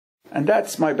And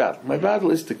that's my battle. My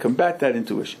battle is to combat that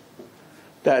intuition.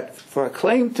 That for a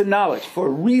claim to knowledge, for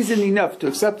reason enough to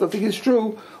accept something is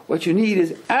true, what you need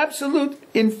is absolute,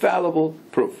 infallible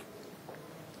proof.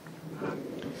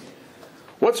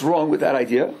 What's wrong with that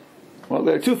idea? Well,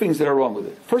 there are two things that are wrong with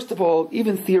it. First of all,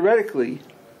 even theoretically,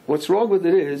 what's wrong with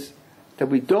it is that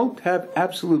we don't have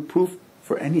absolute proof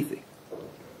for anything.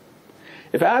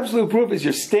 If absolute proof is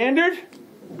your standard,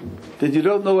 then you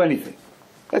don't know anything.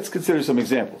 Let's consider some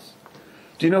examples.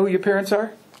 Do you know who your parents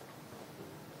are?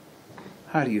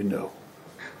 How do you know?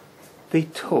 They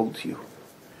told you,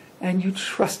 and you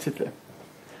trusted them.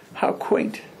 How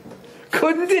quaint.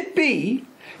 Couldn't it be,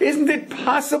 isn't it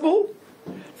possible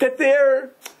that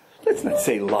they're, let's not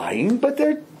say lying, but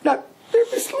they're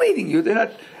misleading you. They're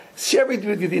not sharing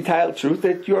with you the entire truth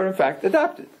that you're in fact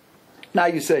adopted. Now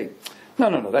you say,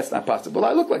 no, that's not possible.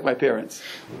 I look like my parents.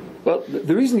 Well,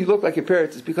 the reason you look like your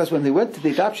parents is because when they went to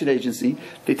the adoption agency,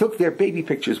 they took their baby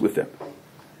pictures with them.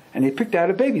 And they picked out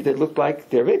a baby that looked like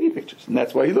their baby pictures. And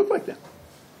that's why you look like them.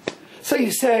 So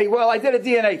you say, well, I did a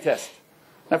DNA test.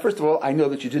 Now, first of all, I know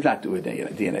that you did not do a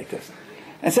DNA test.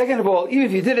 And second of all, even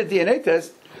if you did a DNA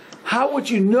test, how would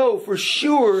you know for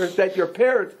sure that your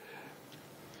parent,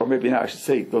 or maybe now I should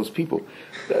say those people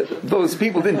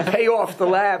didn't pay off the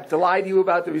lab to lie to you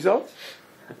about the results?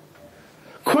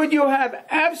 Could you have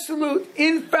absolute,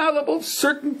 infallible,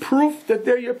 certain proof that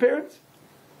they're your parents?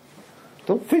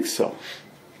 Don't think so.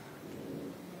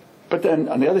 But then,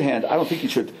 on the other hand, I don't think you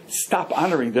should stop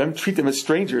honoring them, treat them as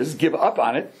strangers, give up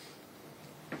on it,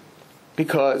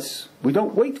 because we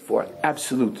don't wait for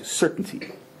absolute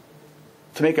certainty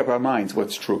to make up our minds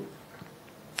what's true.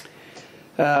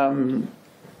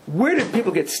 Where did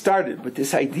people get started with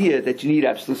this idea that you need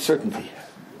absolute certainty?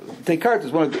 Descartes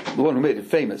is the one who made it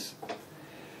famous.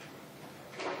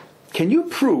 Can you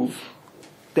prove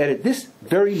that at this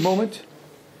very moment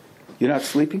you're not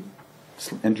sleeping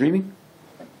and dreaming?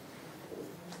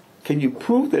 Can you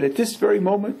prove that at this very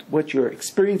moment what you're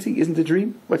experiencing isn't a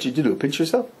dream? What should you do? Pinch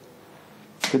yourself?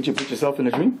 Couldn't you put yourself in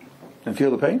a dream and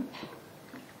feel the pain?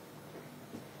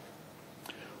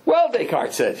 Well,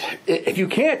 Descartes said, if you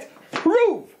can't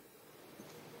prove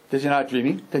that you're not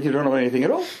dreaming, then you don't know anything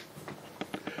at all.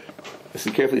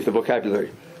 Listen carefully to the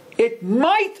vocabulary. It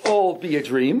might all be a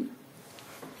dream.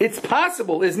 It's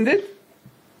possible, isn't it?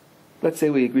 Let's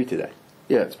say we agree to that.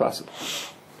 Yeah, it's possible.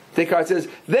 Descartes says,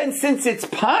 then since it's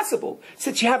possible,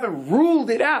 since you haven't ruled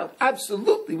it out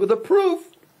absolutely with a proof,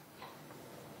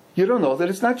 you don't know that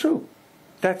it's not true.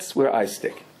 That's where I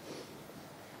stick.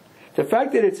 The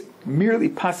fact that it's merely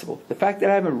possible, the fact that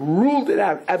I haven't ruled it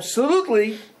out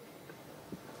absolutely,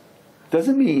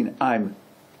 doesn't mean I'm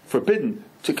forbidden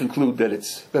to conclude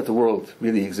that the world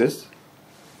really exists.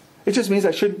 It just means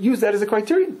I shouldn't use that as a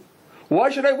criterion. Why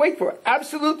should I wait for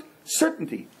absolute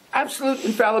certainty, absolute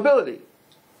infallibility?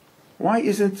 Why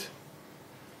isn't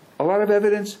a lot of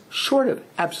evidence short of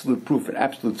absolute proof and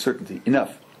absolute certainty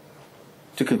enough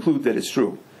to conclude that it's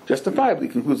true? Justifiably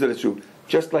concludes that it's true,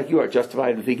 just like you are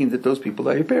justified in thinking that those people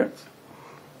are your parents.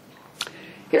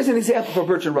 Here's an example from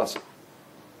Bertrand Russell.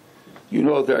 You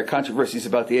know there are controversies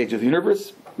about the age of the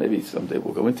universe. Maybe someday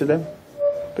we'll go into them.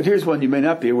 But here's one you may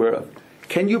not be aware of.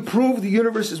 Can you prove the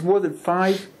universe is more than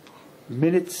 5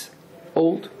 minutes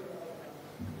old?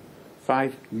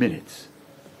 5 minutes.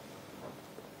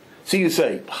 So you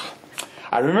say,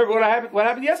 I remember what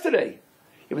happened yesterday.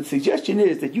 Yeah, but the suggestion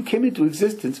is that you came into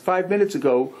existence 5 minutes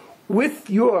ago with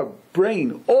your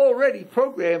brain already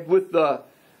programmed with the,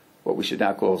 what we should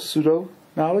now call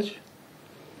pseudo-knowledge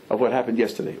of what happened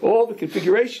yesterday. All the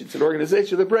configurations and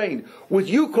organization of the brain, which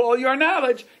you call your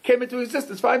knowledge, came into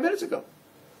existence 5 minutes ago.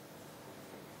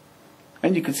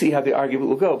 And you can see how the argument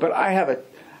will go. But I have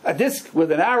a disc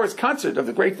with an hour's concert of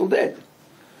the Grateful Dead.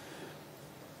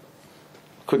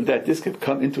 Couldn't that disc have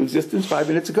come into existence 5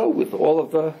 minutes ago with all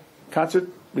of the concert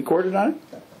recorded on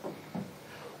it?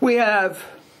 We have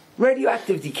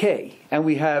radioactive decay, and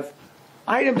we have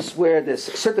items where there's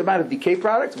a certain amount of decay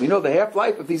products. We know the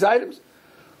half-life of these items.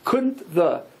 Couldn't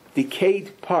the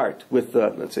decayed part with the,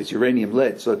 let's say it's uranium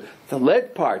lead, so the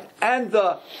lead part and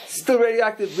the still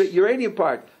radioactive uranium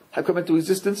part have come into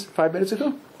existence 5 minutes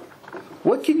ago?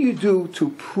 What can you do to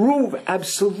prove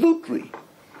absolutely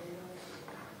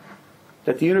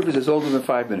that the universe is older than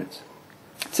 5 minutes?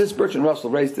 Since Bertrand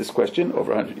Russell raised this question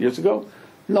over 100 years ago,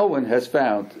 no one has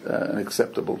found an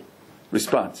acceptable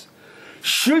response.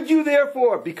 Should you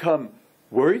therefore become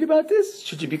worried about this?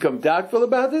 Should you become doubtful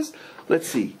about this? Let's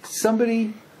see.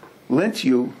 Somebody lent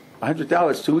you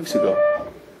 $100 2 weeks ago.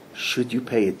 Should you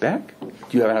pay it back? Do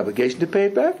you have an obligation to pay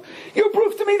it back? You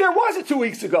proved to me there was a 2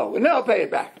 weeks ago, and now I'll pay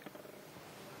it back.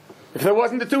 If there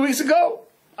wasn't a 2 weeks ago,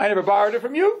 I never borrowed it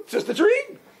from you. It's just a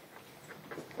dream.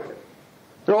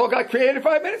 It all got created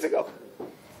 5 minutes ago.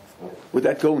 Would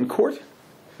that go in court?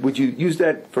 Would you use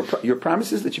that for your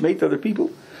promises that you made to other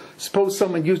people? Suppose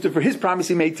someone used it for his promise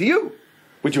he made to you.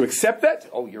 Would you accept that?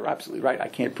 Oh, you're absolutely right. I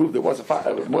can't prove there was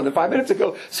more than 5 minutes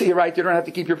ago. So you're right. You don't have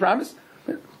to keep your promise.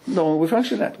 No one would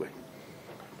function that way.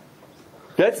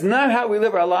 That's not how we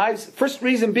live our lives. First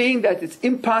reason being that it's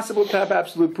impossible to have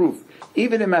absolute proof.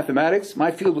 Even in mathematics,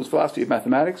 my field was philosophy of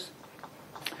mathematics.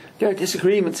 There are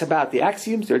disagreements about the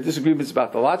axioms. There are disagreements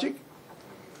about the logic.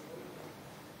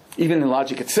 Even in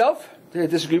logic itself, there are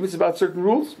disagreements about certain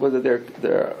rules, whether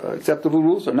they're acceptable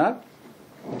rules or not.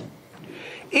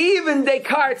 Even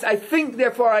Descartes' I think,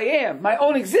 therefore I am, my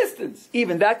own existence,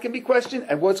 even that can be questioned,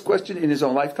 and was questioned in his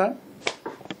own lifetime.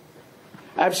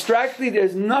 Abstractly,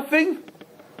 there's nothing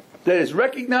that is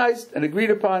recognized and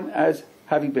agreed upon as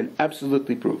having been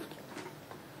absolutely proved.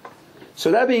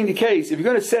 So that being the case, if you're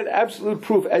going to set absolute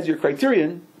proof as your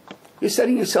criterion, you're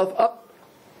setting yourself up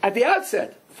at the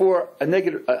outset for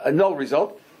a null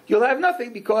result. You'll have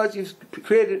nothing because you've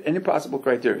created an impossible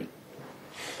criterion.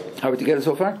 How are we together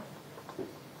so far?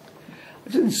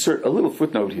 Let's insert a little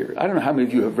footnote here. I don't know how many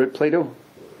of you have read Plato.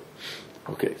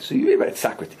 Okay, so you read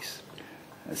Socrates.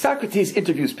 Socrates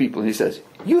interviews people and he says,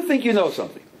 you think you know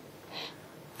something.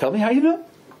 Tell me how you know.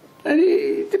 And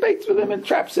he debates with them and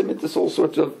traps him into all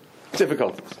sorts of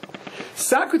difficulties.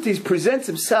 Socrates presents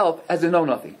himself as a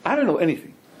know-nothing. I don't know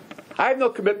anything. I have no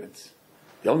commitments.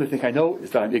 The only thing I know is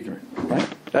that I'm ignorant. Right?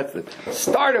 That's the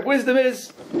start of wisdom,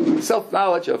 is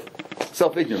self-knowledge of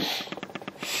self-ignorance.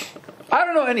 I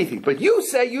don't know anything, but you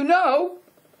say you know.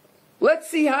 Let's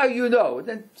see how you know. And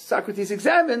then Socrates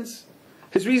examines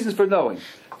his reasons for knowing.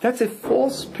 That's a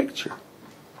false picture.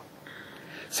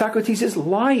 Socrates is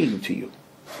lying to you.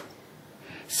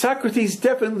 Socrates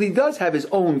definitely does have his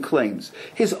own claims.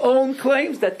 His own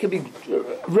claims that can be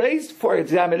raised for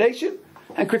examination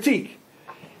and critique.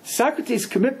 Socrates'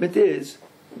 commitment is,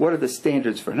 what are the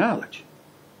standards for knowledge?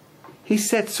 He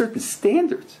sets certain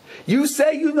standards. You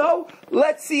say you know,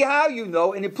 let's see how you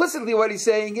know. And implicitly what he's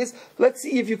saying is, let's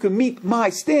see if you can meet my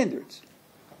standards.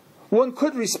 One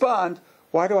could respond,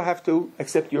 why do I have to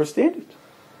accept your standards?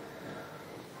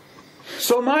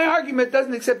 So my argument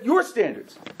doesn't accept your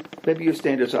standards. Maybe your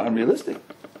standards are unrealistic.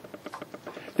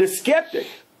 The skeptic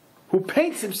who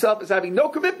paints himself as having no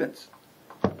commitments,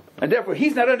 and therefore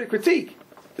he's not under critique,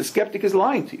 the skeptic is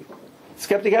lying to you. The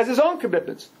skeptic has his own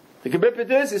commitments. The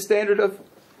commitment is his standard of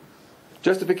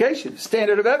justification,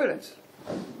 standard of evidence.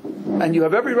 And you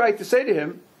have every right to say to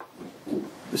him,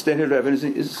 the standard of evidence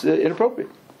is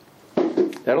inappropriate.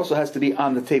 That also has to be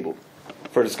on the table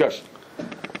for discussion.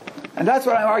 And that's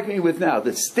what I'm arguing with now.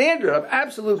 The standard of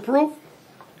absolute proof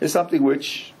is something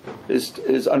which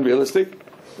is unrealistic.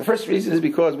 The first reason is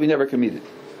because we never can meet it.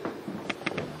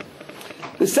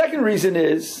 The second reason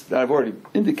is, that I've already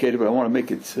indicated, but I want to make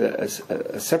it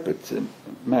a separate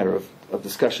matter of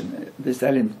discussion, is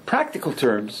that in practical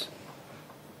terms,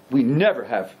 we never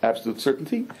have absolute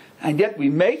certainty, and yet we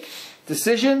make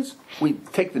decisions, we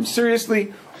take them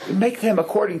seriously, we make them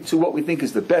according to what we think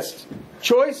is the best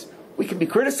choice. We can be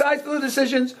criticized for the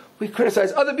decisions, we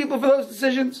criticize other people for those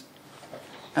decisions,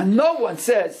 and no one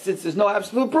says, since there's no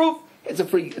absolute proof, it's a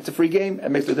free game, and it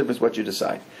makes no difference what you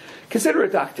decide. Consider a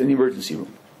doctor in the emergency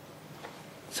room.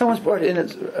 Someone's brought in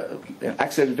an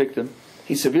accident victim.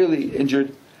 He's severely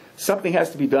injured. Something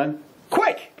has to be done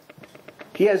quick.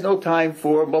 He has no time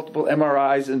for multiple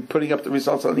MRIs and putting up the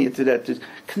results on the internet to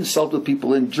consult with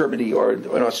people in Germany or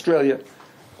in Australia.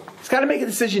 He's got to make a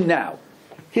decision now.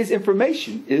 His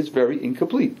information is very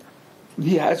incomplete.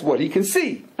 He has what he can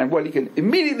see and what he can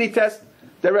immediately test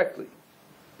directly.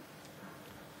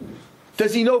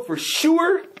 Does he know for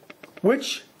sure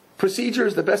which procedure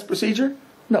is the best procedure?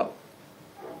 No.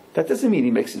 That doesn't mean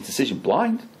he makes a decision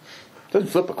blind. Doesn't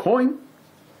flip a coin.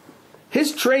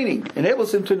 His training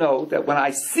enables him to know that when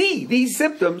I see these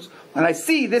symptoms, when I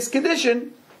see this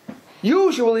condition,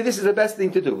 usually this is the best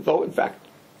thing to do. Though, in fact,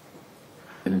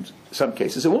 in some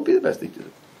cases, it won't be the best thing to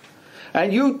do.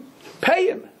 And you pay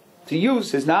him to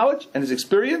use his knowledge and his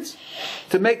experience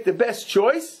to make the best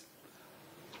choice,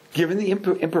 given the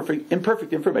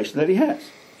imperfect information that he has.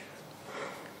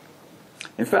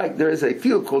 In fact, there is a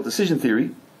field called decision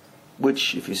theory,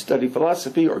 which if you study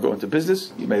philosophy or go into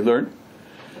business, you may learn.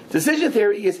 Decision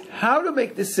theory is how to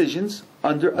make decisions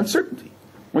under uncertainty,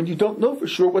 when you don't know for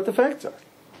sure what the facts are.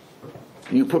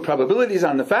 You put probabilities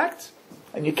on the facts,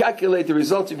 and you calculate the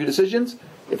results of your decisions,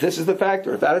 if this is the fact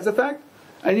or if that is the fact,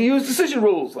 and you use decision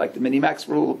rules, like the minimax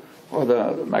rule, or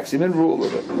the maximum rule, or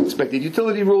the expected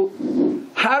utility rule,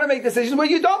 how to make decisions when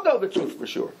you don't know the truth for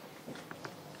sure.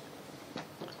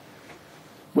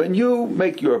 When you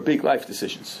make your big life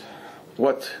decisions,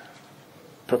 what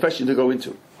profession to go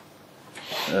into,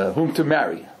 whom to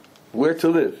marry, where to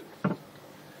live,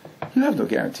 you have no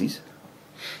guarantees.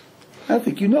 I don't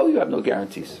think you know you have no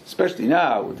guarantees, especially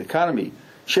now with the economy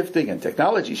shifting and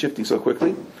technology shifting so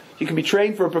quickly. You can be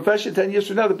trained for a profession, 10 years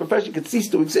from now the profession could cease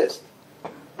to exist.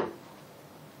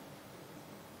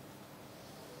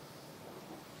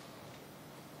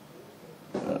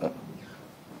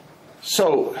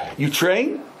 So you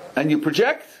train and you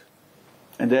project,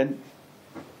 and then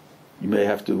you may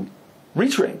have to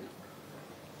retrain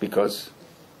because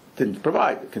it didn't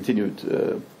provide continued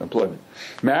employment.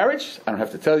 Marriage, I don't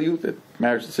have to tell you that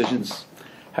marriage decisions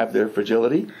have their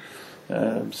fragility.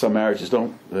 Some marriages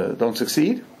don't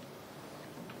succeed.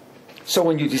 So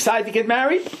when you decide to get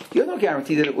married, you have no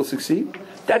guarantee that it will succeed.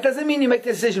 That doesn't mean you make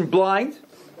the decision blind.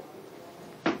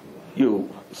 You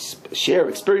share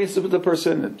experiences with the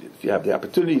person, and if you have the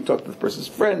opportunity, you talk to the person's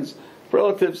friends,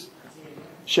 relatives,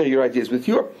 share your ideas with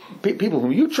your people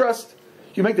whom you trust.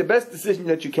 You make the best decision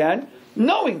that you can,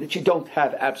 knowing that you don't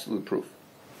have absolute proof.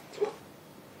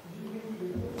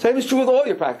 Same is true with all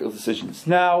your practical decisions.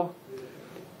 Now,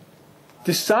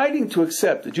 deciding to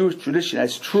accept the Jewish tradition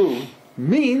as true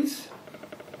means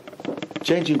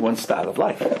changing one's style of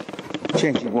life,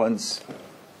 changing one's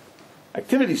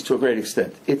activities to a great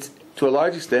extent. It's, to a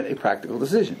large extent, a practical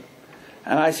decision.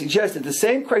 And I suggest that the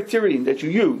same criterion that you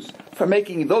use for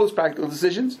making those practical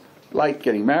decisions, like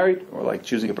getting married or like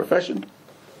choosing a profession,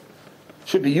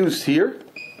 should be used here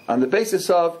on the basis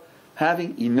of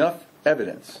having enough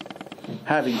evidence,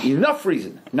 having enough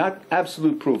reason, not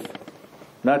absolute proof,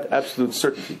 not absolute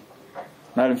certainty,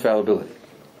 not infallibility.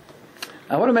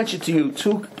 I want to mention to you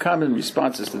two common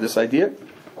responses to this idea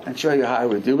and show you how I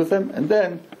would deal with them, and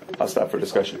then I'll stop for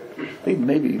discussion. I think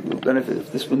maybe it will benefit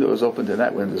if this window is opened and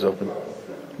that window is open,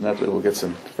 and that way we'll get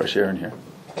some fresh air in here.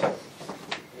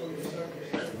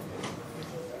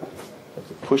 Have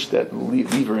to push that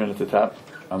lever in at the top,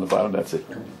 on the bottom, that's it.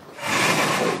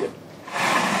 Very good.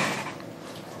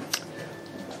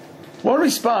 One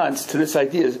response to this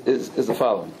idea is the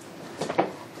following.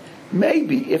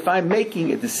 Maybe if I'm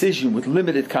making a decision with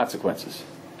limited consequences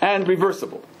and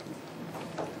reversible,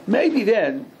 maybe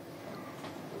then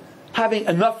having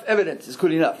enough evidence is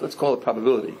good enough. Let's call it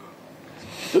probability.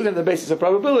 Looking at the basis of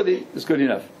probability is good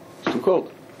enough. It's too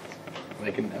cold. Do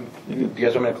you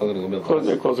guys want me to close it a little bit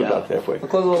less? Close it about halfway. We'll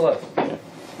close a little less.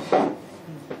 Yeah.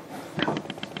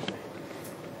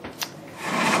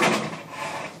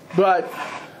 But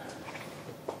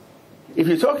if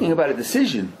you're talking about a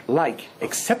decision like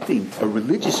accepting a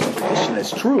religious tradition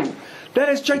as true, that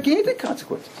has gigantic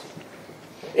consequences.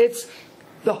 It's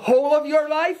the whole of your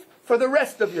life for the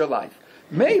rest of your life.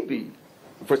 Maybe,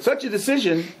 for such a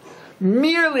decision,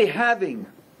 merely having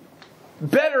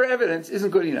better evidence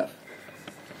isn't good enough.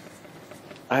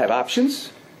 I have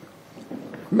options.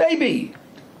 Maybe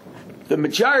the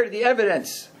majority of the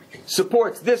evidence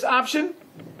supports this option,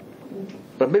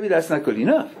 but maybe that's not good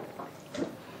enough.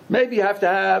 Maybe you have to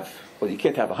have, well, you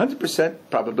can't have 100%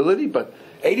 probability, but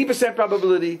 80%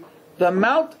 probability. The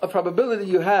amount of probability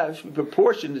you have should be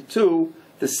proportioned to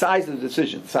the size of the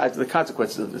decision, the size of the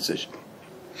consequences of the decision.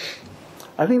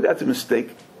 I think that's a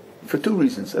mistake for two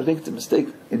reasons. I think it's a mistake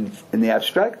in the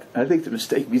abstract, and I think it's a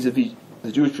mistake vis-a-vis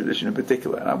the Jewish tradition in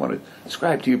particular, and I want to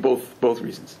describe to you both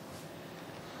reasons.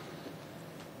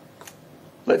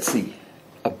 Let's see.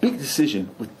 A big decision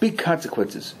with big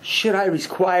consequences. Should I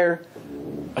require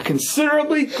a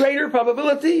considerably greater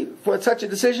probability for such a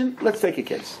decision? Let's take a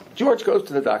case. George goes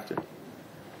to the doctor.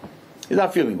 He's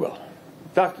not feeling well.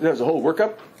 The doctor does a whole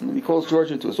workup, and he calls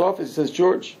George into his office. He says,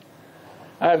 George,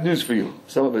 I have news for you.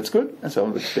 Some of it's good, and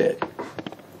some of it's bad.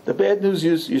 The bad news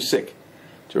is you're sick.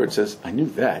 George says, I knew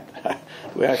that.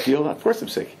 The way I feel, of course I'm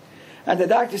sick. And the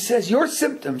doctor says, your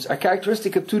symptoms are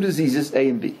characteristic of two diseases, A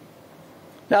and B.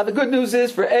 Now the good news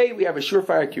is, for A, we have a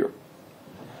surefire cure.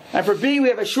 And for B, we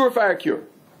have a surefire cure.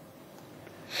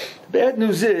 The bad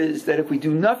news is that if we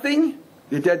do nothing,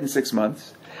 you're dead in 6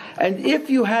 months. And if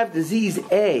you have disease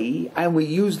A, and we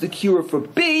use the cure for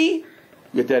B,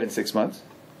 you're dead in 6 months.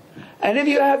 And if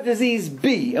you have disease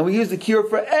B, and we use the cure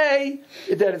for A,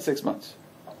 you're dead in 6 months.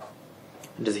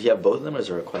 Does he have both of them, or is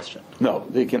there a question? No,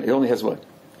 he only has one.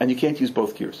 And you can't use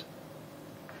both cures.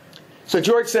 So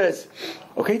George says,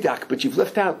 okay, doc, but you've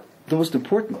left out the most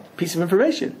important piece of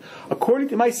information. According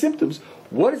to my symptoms,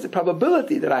 what is the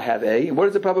probability that I have A, and what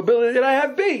is the probability that I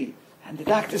have B? And the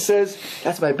doctor says,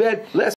 that's my bad last